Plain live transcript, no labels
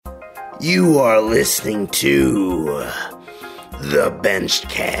You are listening to the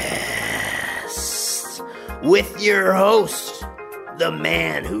Benchcast with your host, the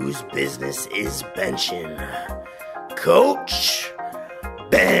man whose business is benching, Coach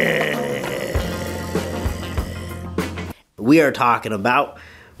Ben. We are talking about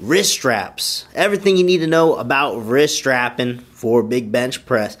wrist straps. Everything you need to know about wrist strapping for big bench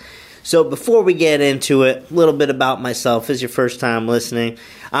press. So before we get into it, a little bit about myself. If it's your first time listening,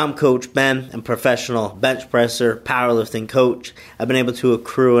 I'm Coach Ben. I'm a professional bench presser, powerlifting coach. I've been able to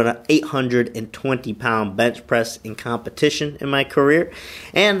accrue an 820-pound bench press in competition in my career.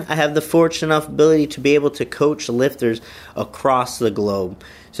 And I have the fortunate enough ability to be able to coach lifters across the globe.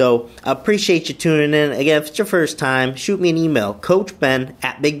 So I appreciate you tuning in. Again, if it's your first time, shoot me an email,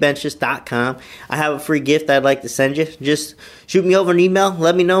 coachben@bigbenches.com. I have a free gift I'd like to send you. Just shoot me over an email.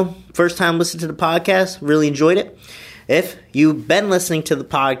 Let me know. First time listening to the podcast. Really enjoyed it. If you've been listening to the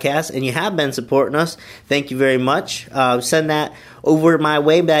podcast and you have been supporting us, thank you very much. Send that over my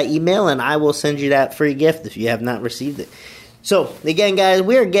way, that email, and I will send you that free gift if you have not received it. So, again, guys,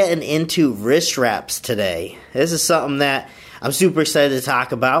 we are getting into wrist straps today. This is something that I'm super excited to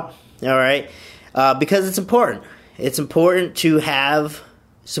talk about, all right, because it's important. It's important to have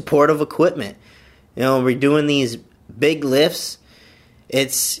supportive equipment. You know, when we're doing these big lifts,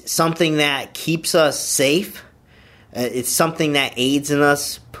 it's something that keeps us safe. It's something that aids in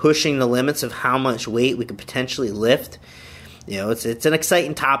us pushing the limits of how much weight we could potentially lift. You know, it's an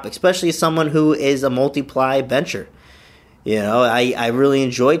exciting topic, especially as someone who is a multiply bencher. You know, I really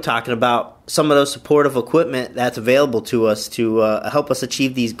enjoy talking about some of those supportive equipment that's available to us to help us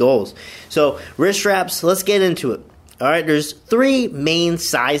achieve these goals. So, wrist straps, let's get into it. All right, there's 3 main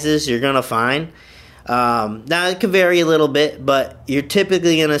sizes you're going to find. Now, it can vary a little bit, but you're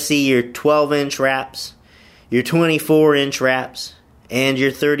typically going to see your 12-inch wraps, your 24-inch wraps, and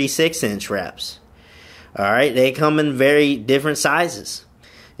your 36-inch wraps. All right, they come in very different sizes.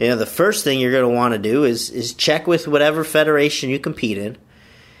 You know, the first thing you're going to want to do is check with whatever federation you compete in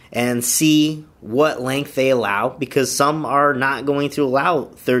and see what length they allow, because some are not going to allow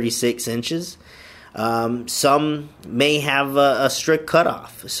 36 inches. Some may have a strict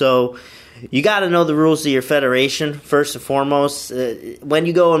cutoff. So you got to know the rules of your federation first and foremost when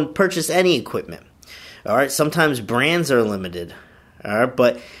you go and purchase any equipment. All right, sometimes brands are limited. All right,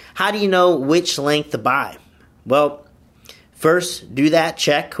 but how do you know which length to buy? Well, first, do that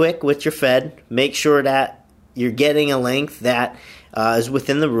check quick with your Fed. Make sure that you're getting a length that is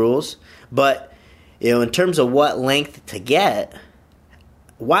within the rules. But, you know, in terms of what length to get,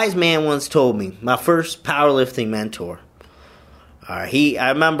 a wise man once told me, my first powerlifting mentor. I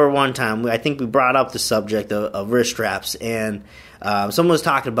remember one time, I think we brought up the subject of wrist straps, and someone was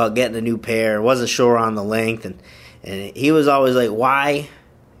talking about getting a new pair, wasn't sure on the length, and he was always like, why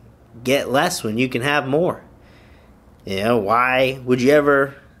get less when you can have more? You know, why would you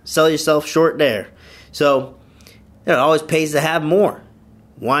ever sell yourself short there? So, it always pays to have more.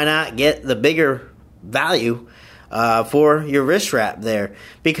 Why not get the bigger value for your wrist strap there?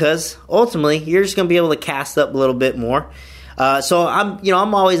 Because ultimately, you're just going to be able to cast up a little bit more. So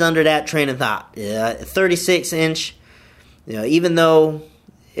I'm always under that train of thought. 36-inch, you know, even though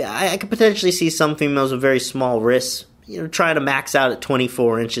I could potentially see some females with very small wrists, you know, trying to max out at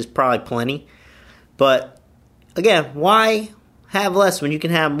 24 inches, probably plenty. But again, why have less when you can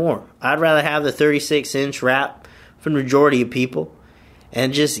have more? I'd rather have the 36-inch wrap for the majority of people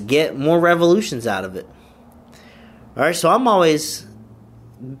and just get more revolutions out of it. All right, so I'm always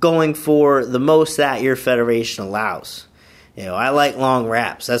going for the most that your federation allows. You know, I like long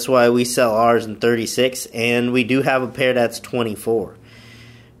wraps. That's why we sell ours in 36, and we do have a pair that's 24.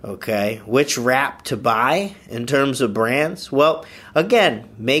 Okay, which wrap to buy in terms of brands? Well, again,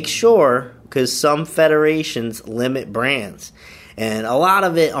 make sure, because some federations limit brands. And a lot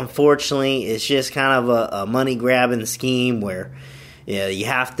of it, unfortunately, is just kind of a money-grabbing scheme where you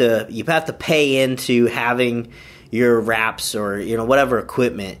have to pay into having your wraps or, you know, whatever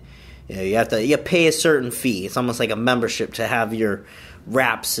equipment. You know, you pay a certain fee. It's almost like a membership to have your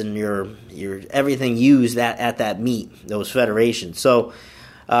wraps and your everything used at that meet, those federations. So,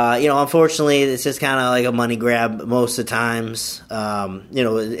 unfortunately, it's just kind of like a money grab most of the times.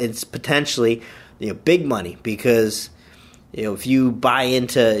 It's potentially, big money because, if you buy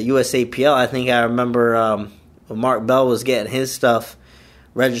into USAPL, I think I remember when Mark Bell was getting his stuff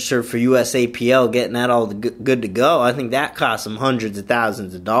registered for USAPL, getting that all good to go. I think that cost him hundreds of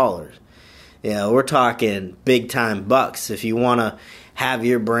thousands of dollars. We're talking big time bucks if you want to have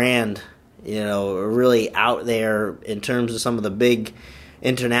your brand, really out there in terms of some of the big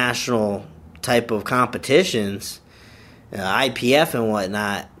international type of competitions, IPF and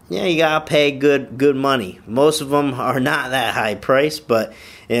whatnot. yeah, you gotta pay good money. Most of them are not that high price, but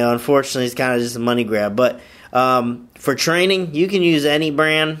unfortunately, it's kind of just a money grab. But for training, you can use any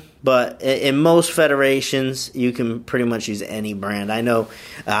brand. But in most federations, you can pretty much use any brand. I know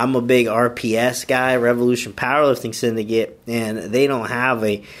I'm a big RPS guy, Revolution Powerlifting Syndicate, and they don't have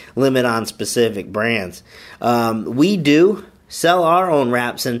a limit on specific brands. We do sell our own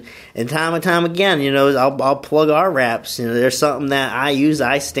wraps, and time and time again, I'll plug our wraps. There's something that I use,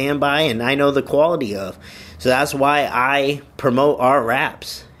 I stand by, and I know the quality of. So that's why I promote our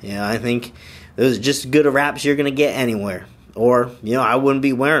wraps. I think those are just as good a wraps you're going to get anywhere. Or, I wouldn't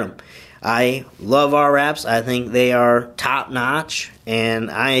be wearing them. I love our wraps. I think they are top-notch, and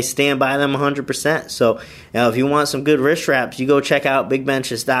I stand by them 100%. So, if you want some good wrist wraps, you go check out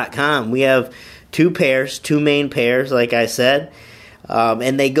BigBenches.com. We have two main pairs, like I said,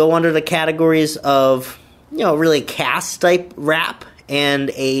 and they go under the categories of, really cast-type wrap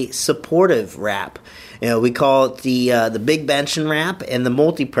and a supportive wrap. We call it the Big Benching wrap and the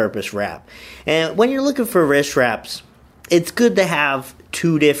multi-purpose wrap. And when you're looking for wrist wraps, it's good to have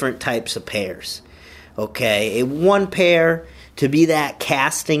two different types of pairs, okay? One pair to be that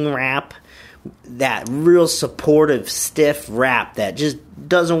casting wrap, that real supportive, stiff wrap that just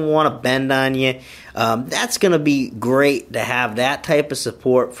doesn't want to bend on you. That's going to be great to have that type of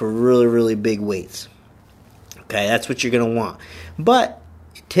support for really, really big weights. Okay, that's what you're going to want. But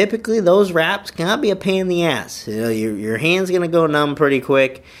typically those wraps can be a pain in the ass. Your hand's going to go numb pretty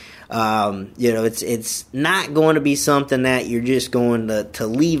quick. It's not going to be something that you're just going to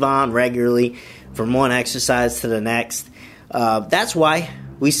leave on regularly from one exercise to the next. That's why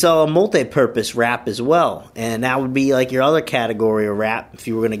we sell a multi-purpose wrap as well, and that would be like your other category of wrap. If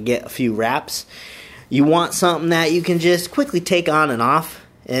you were going to get a few wraps, you want something that you can just quickly take on and off,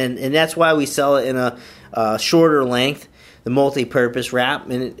 and that's why we sell it in a shorter length, the multi-purpose wrap,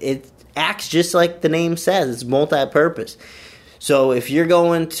 and it acts just like the name says. It's multi-purpose. So if you're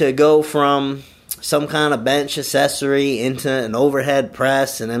going to go from some kind of bench accessory into an overhead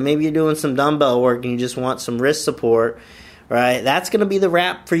press, and then maybe you're doing some dumbbell work and you just want some wrist support, right, that's going to be the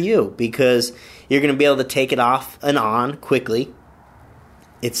wrap for you because you're going to be able to take it off and on quickly.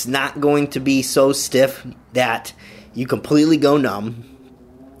 It's not going to be so stiff that you completely go numb.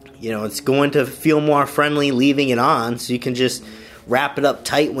 It's going to feel more friendly leaving it on, so you can just wrap it up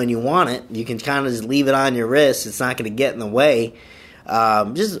tight when you want it. You can kind of just leave it on your wrist. It's not going to get in the way.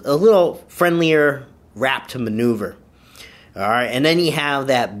 Just a little friendlier wrap to maneuver. All right, and then you have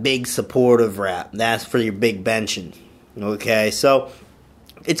that big supportive wrap. That's for your big benching. Okay, so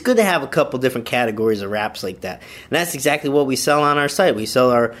it's good to have a couple different categories of wraps like that. And that's exactly what we sell on our site. We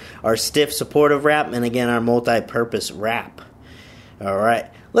sell our stiff supportive wrap and, again, our multi-purpose wrap. All right.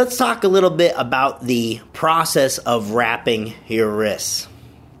 Let's talk a little bit about the process of wrapping your wrists.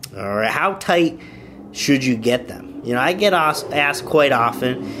 All right, how tight should you get them? I get asked quite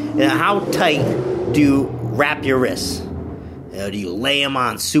often, how tight do you wrap your wrists? Do you lay them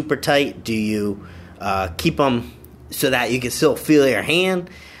on super tight? Do you keep them so that you can still feel your hand?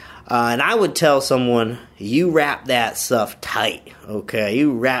 And I would tell someone, you wrap that stuff tight, okay?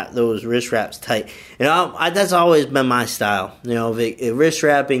 You wrap those wrist wraps tight. That's always been my style. If wrist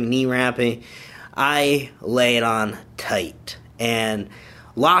wrapping, knee wrapping, I lay it on tight. And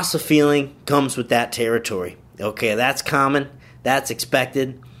loss of feeling comes with that territory. Okay, that's common. That's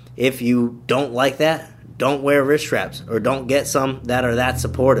expected. If you don't like that, don't wear wrist wraps or don't get some that are that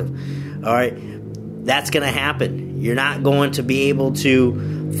supportive. All right, that's going to happen. You're not going to be able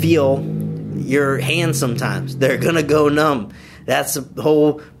to feel your hands sometimes. They're going to go numb. That's the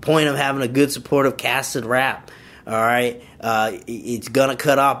whole point of having a good supportive casted wrap. All right, it's going to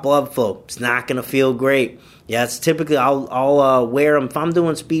cut off blood flow. It's not going to feel great. Yeah, it's typically I'll wear them if I'm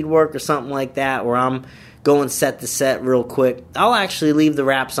doing speed work or something like that, where I'm going set to set real quick. I'll actually leave the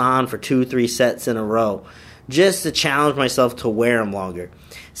wraps on for 2-3 sets in a row, just to challenge myself to wear them longer.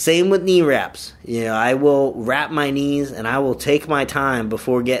 Same with knee wraps. I will wrap my knees and I will take my time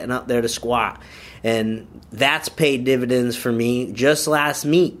before getting up there to squat. And that's paid dividends for me just last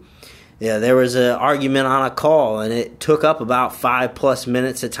meet. There was an argument on a call and it took up about 5+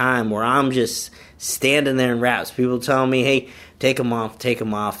 minutes of time where I'm just standing there in wraps. People telling me, hey, take them off,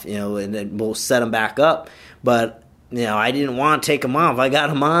 and then we'll set them back up. But, I didn't want to take them off. I got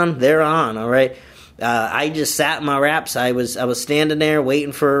them on, they're on, all right? I just sat in my wraps. I was standing there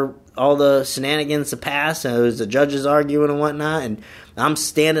waiting for all the shenanigans to pass. And it was the judges arguing and whatnot. And I'm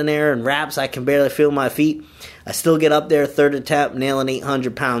standing there in wraps. I can barely feel my feet. I still get up there, third attempt, nail an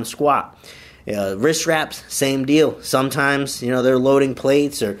 800-pound squat. Wrist wraps, same deal. Sometimes, they're loading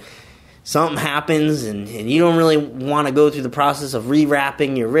plates or something happens and you don't really want to go through the process of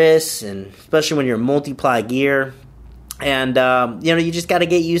re-wrapping your wrists, and especially when you're multiply gear. And, you just got to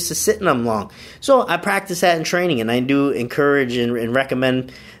get used to sitting them long. So I practice that in training, and I do encourage and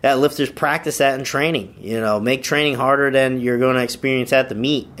recommend that lifters practice that in training. Make training harder than you're going to experience at the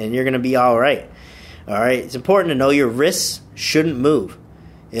meet, and you're going to be all right. All right? It's important to know your wrists shouldn't move.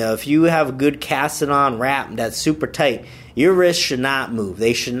 If you have a good casted-on wrap that's super tight, your wrists should not move.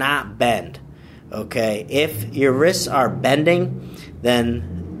 They should not bend. Okay? If your wrists are bending,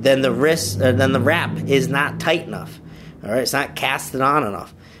 then the wrap is not tight enough. All right, it's not casted on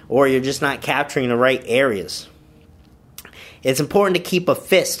enough, or you're just not capturing the right areas. It's important to keep a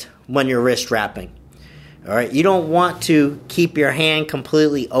fist when you're wrist wrapping. All right, you don't want to keep your hand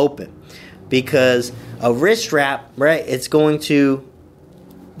completely open, because a wrist wrap, right, the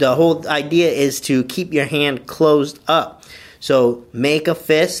whole idea is to keep your hand closed up. So make a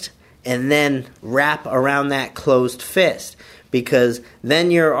fist and then wrap around that closed fist, because then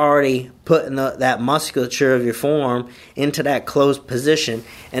you're already putting that musculature of your forearm into that closed position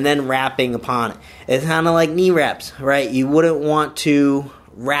and then wrapping upon it. It's kind of like knee wraps, right? You wouldn't want to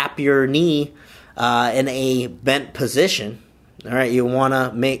wrap your knee in a bent position. All right, you want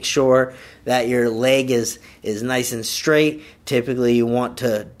to make sure that your leg is nice and straight. Typically, you want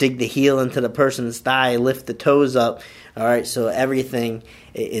to dig the heel into the person's thigh, lift the toes up. All right, so everything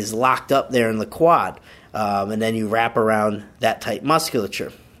is locked up there in the quad. And then you wrap around that tight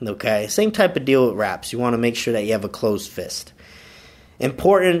musculature. Okay, same type of deal with wraps. You want to make sure that you have a closed fist.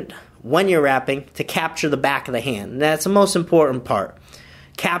 Important when you're wrapping to capture the back of the hand. And that's the most important part.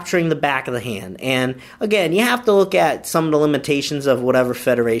 Capturing the back of the hand. And again, you have to look at some of the limitations of whatever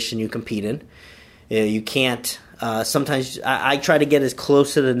federation you compete in. You can't, sometimes I try to get as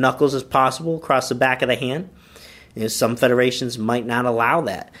close to the knuckles as possible across the back of the hand. Some federations might not allow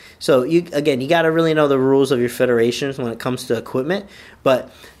that. So, you got to really know the rules of your federations when it comes to equipment. But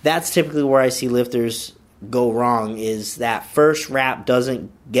that's typically where I see lifters go wrong, is that first wrap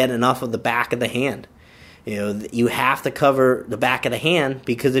doesn't get enough of the back of the hand. You have to cover the back of the hand,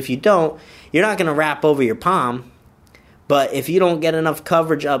 because if you don't, you're not going to wrap over your palm. But if you don't get enough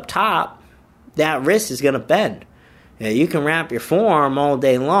coverage up top, that wrist is going to bend. You can wrap your forearm all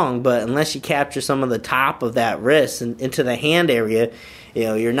day long, but unless you capture some of the top of that wrist and into the hand area,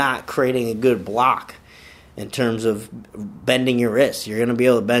 you're not creating a good block in terms of bending your wrist. You're going to be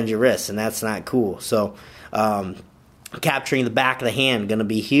able to bend your wrist, and that's not cool. So capturing the back of the hand going to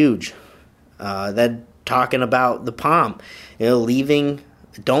be huge. Then talking about the palm,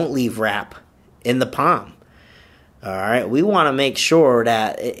 don't leave wrap in the palm. All right, we want to make sure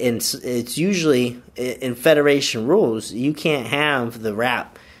that it's usually in federation rules, you can't have the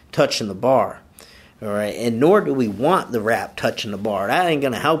wrap touching the bar. All right, and nor do we want the wrap touching the bar. That ain't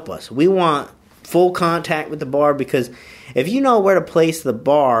going to help us. We want full contact with the bar, because if you know where to place the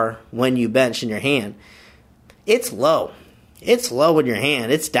bar when you bench in your hand, it's low. It's low in your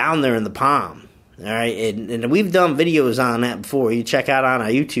hand. It's down there in the palm. All right, and we've done videos on that before. You check out on our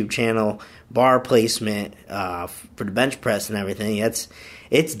YouTube channel, bar placement for the bench press and everything.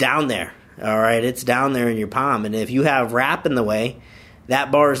 It's down there. All right, it's down there in your palm. And if you have wrap in the way,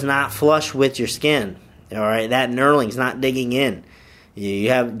 that bar is not flush with your skin. All right, that knurling's not digging in.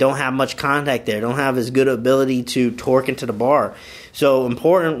 You don't have much contact there. Don't have as good ability to torque into the bar. So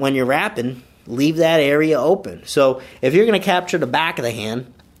important when you're wrapping, leave that area open. So if you're going to capture the back of the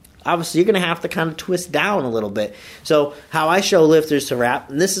hand, obviously you're going to have to kind of twist down a little bit. So how I show lifters to wrap,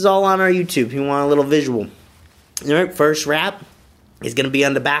 and this is all on our YouTube if you want a little visual. All right, first wrap is going to be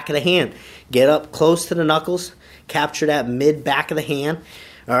on the back of the hand. Get up close to the knuckles, capture that mid back of the hand.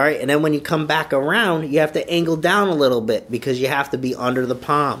 All right, and then when you come back around, you have to angle down a little bit, because you have to be under the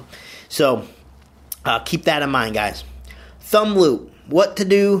palm. So keep that in mind, guys. Thumb loop. What to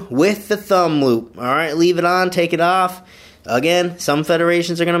do with the thumb loop. All right, leave it on, take it off. Again, some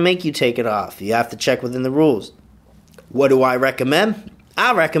federations are going to make you take it off. You have to check within the rules. What do I recommend?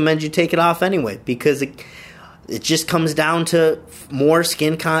 I recommend you take it off anyway, because it just comes down to more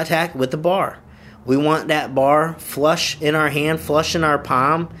skin contact with the bar. We want that bar flush in our hand, flush in our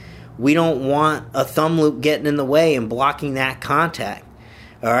palm. We don't want a thumb loop getting in the way and blocking that contact.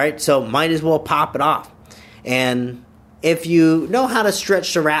 All right, so might as well pop it off. And if you know how to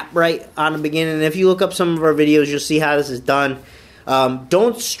stretch the wrap right on the beginning, and if you look up some of our videos, you'll see how this is done.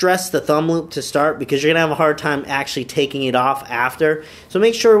 Don't stress the thumb loop to start, because you're going to have a hard time actually taking it off after. So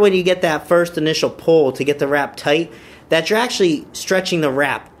make sure when you get that first initial pull to get the wrap tight, that you're actually stretching the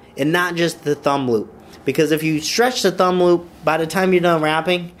wrap and not just the thumb loop. Because if you stretch the thumb loop, by the time you're done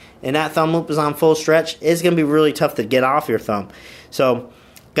wrapping and that thumb loop is on full stretch, it's going to be really tough to get off your thumb. So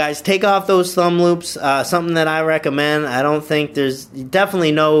guys, take off those thumb loops. Something that I recommend. I don't think there's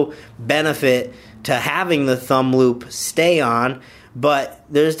definitely no benefit to having the thumb loop stay on, but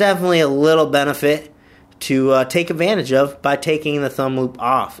there's definitely a little benefit to take advantage of by taking the thumb loop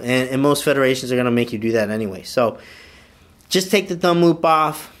off. And most federations are going to make you do that anyway. So just take the thumb loop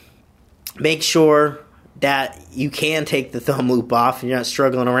off. Make sure that you can take the thumb loop off and you're not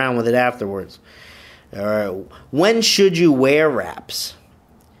struggling around with it afterwards. All right. When should you wear wraps?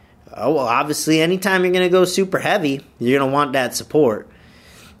 Oh, well, obviously, anytime you're going to go super heavy, you're going to want that support.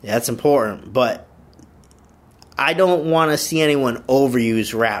 Yeah, that's important. But I don't want to see anyone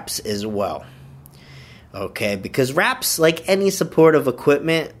overuse wraps as well. Okay, because wraps, like any supportive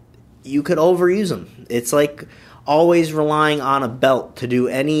equipment, you could overuse them. It's like always relying on a belt to do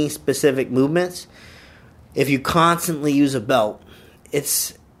any specific movements. If you constantly use a belt,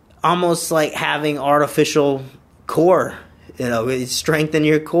 it's almost like having artificial core. It strengthen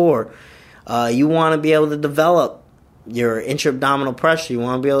your core. You want to be able to develop your intra-abdominal pressure. You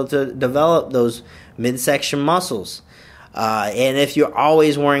want to be able to develop those midsection muscles. And if you're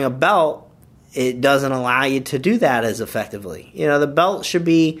always wearing a belt, it doesn't allow you to do that as effectively. The belt should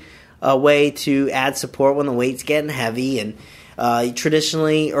be a way to add support when the weight's getting heavy. And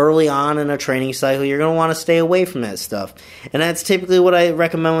traditionally, early on in a training cycle, you're going to want to stay away from that stuff. And that's typically what I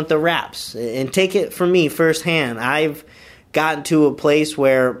recommend with the wraps. And take it from me firsthand. I've gotten to a place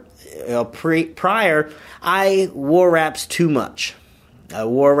where prior, I wore wraps too much.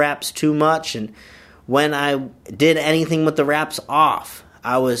 And when I did anything with the wraps off,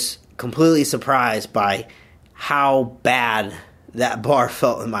 I was completely surprised by how bad that bar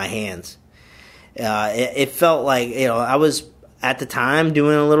felt in my hands. It felt like, I was at the time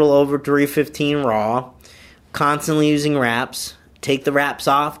doing a little over 315 raw, constantly using wraps. Take the wraps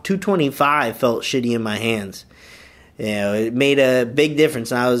off, 225 felt shitty in my hands. It made a big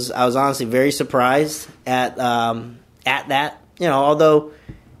difference. I was honestly very surprised at that. Although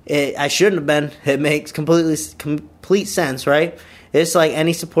I shouldn't have been. It makes complete sense, right? It's like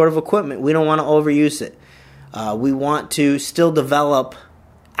any supportive equipment. We don't want to overuse it. We want to still develop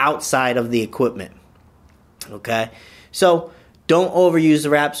outside of the equipment. Okay? So don't overuse the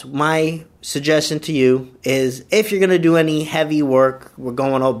wraps. My suggestion to you is if you're going to do any heavy work, we're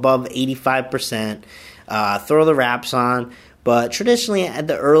going above 85%, throw the wraps on. But traditionally at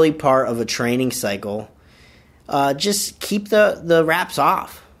the early part of a training cycle, just keep the wraps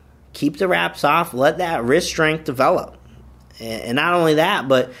off. Keep the wraps off. Let that wrist strength develop. And not only that,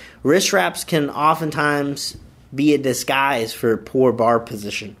 but wrist wraps can oftentimes be a disguise for poor bar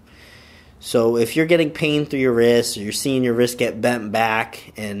position. So if you're getting pain through your wrist, or you're seeing your wrist get bent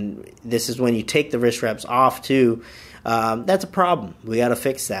back, and this is when you take the wrist wraps off too, that's a problem. We got to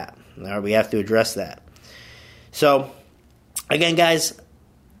fix that. Or we have to address that. So again, guys,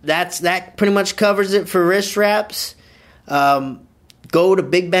 that pretty much covers it for wrist wraps. Go to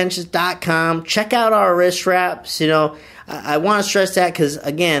bigbenches.com. Check out our wrist wraps. I want to stress that because,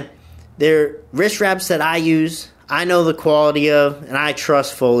 again, they're wrist wraps that I use, I know the quality of, and I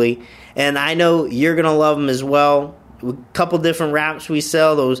trust fully. And I know you're going to love them as well. A couple different wraps we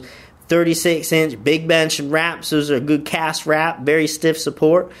sell, those 36-inch big bench wraps. Those are a good cast wrap, very stiff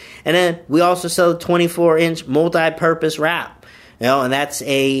support. And then we also sell the 24-inch multi-purpose wrap. And that's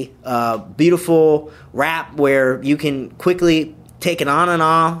a beautiful wrap where you can quickly take it on and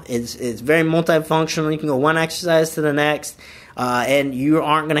off. It's very multifunctional. You can go one exercise to the next, and you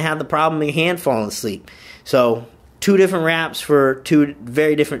aren't going to have the problem of your hand falling asleep. So 2 different wraps for 2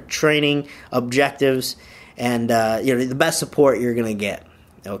 very different training objectives, and the best support you're going to get.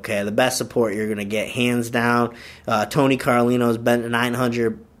 Okay, the best support you're going to get, hands down. Tony Carlino's bent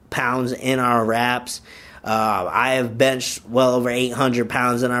 900 pounds in our wraps. I have benched well over 800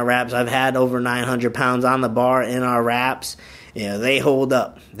 pounds in our wraps. I've had over 900 pounds on the bar in our wraps. They hold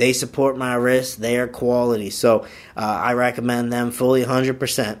up. They support my wrist. They are quality. So I recommend them fully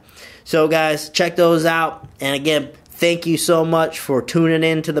 100%. So guys, check those out. And again, thank you so much for tuning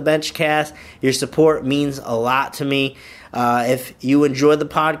in to the Benchcast. Your support means a lot to me. If you enjoy the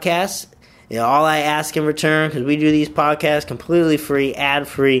podcast, all I ask in return, because we do these podcasts completely free,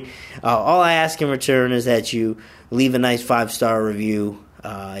 ad-free, all I ask in return is that you leave a nice 5-star review,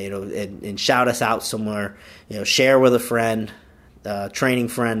 and shout us out somewhere. Share with a friend, training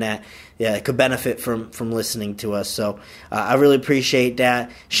friend that could benefit from listening to us. So I really appreciate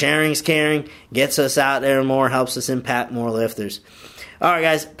that. Sharing's caring, gets us out there more, helps us impact more lifters. All right,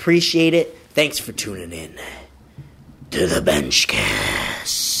 guys, appreciate it. Thanks for tuning in to the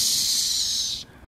Benchcast.